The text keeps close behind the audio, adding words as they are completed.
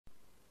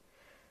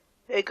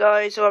Hey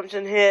guys,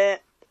 Robinson here,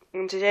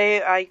 and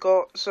today I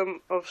got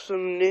some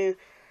new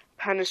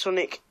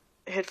Panasonic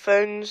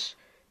headphones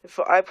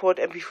for iPod,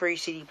 MP3,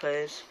 CD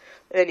players,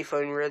 any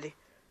phone really.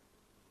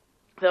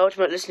 They're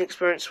ultimate listening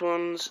experience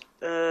ones,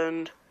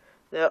 and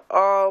they're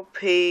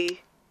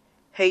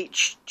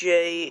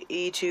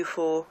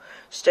to-hje240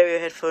 stereo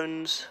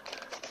headphones.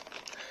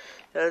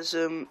 There's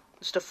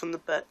stuff on the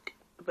back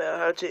about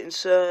how to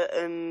insert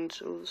and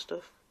all the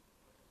stuff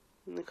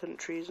in the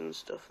countries and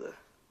stuff there.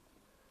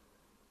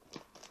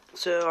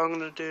 So I'm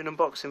going to do an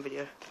unboxing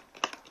video.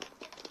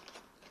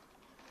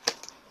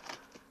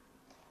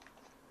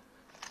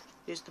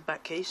 Here's the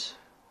back case,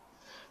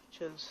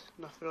 which has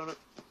nothing on it.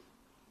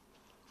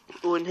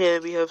 Oh, in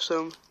here we have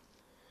some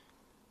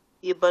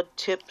earbud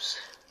tips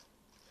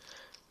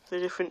for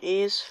different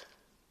ears.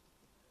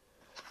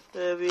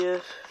 There we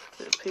have a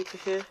bit of paper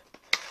here,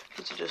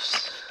 need to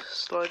just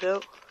slide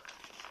out.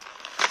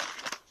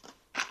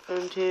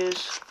 And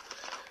here's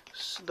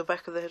the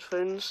back of the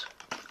headphones.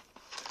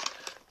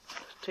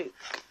 Take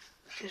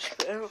this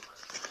bit out,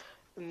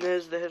 and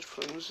there's the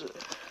headphones.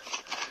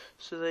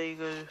 So there you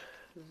go.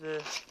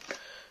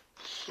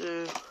 So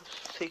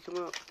let's take them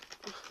out.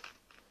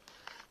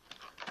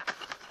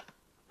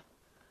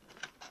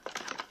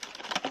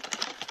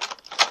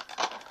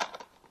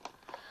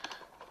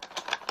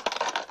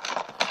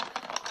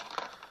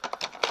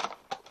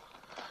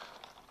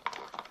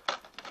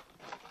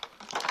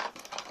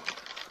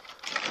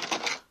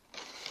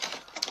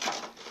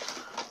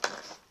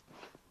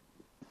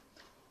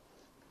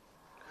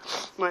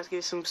 Might give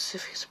you some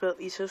specifics about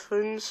these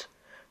headphones.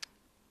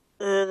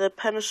 They're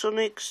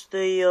Panasonics.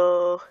 They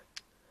are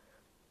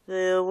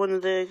one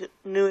of the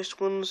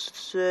newest ones.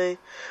 So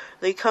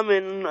they come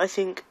in, I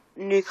think,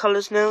 new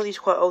colours now. These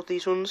are quite old,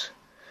 these ones.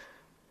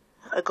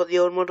 I got the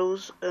old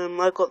models.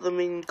 I got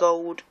them in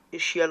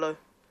gold-ish yellow.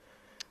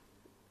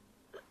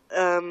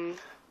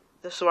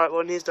 That's the right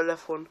one. Here's the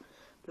left one.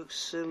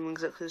 Looks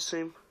exactly the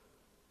same.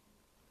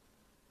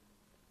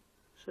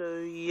 So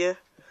yeah.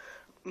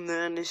 And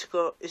then it's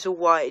all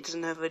white, it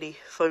doesn't have any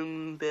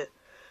phone bit,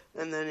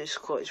 and then it's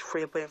got its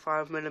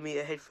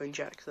 3.5mm headphone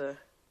jack there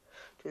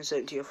to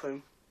insert into your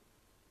phone.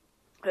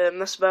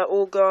 That's about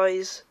all,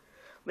 guys.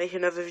 Make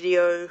another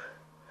video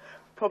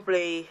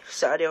probably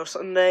Saturday or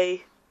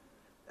Sunday,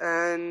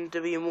 and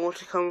there'll be more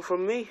to come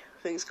from me.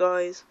 Thanks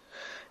guys,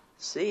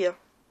 see ya.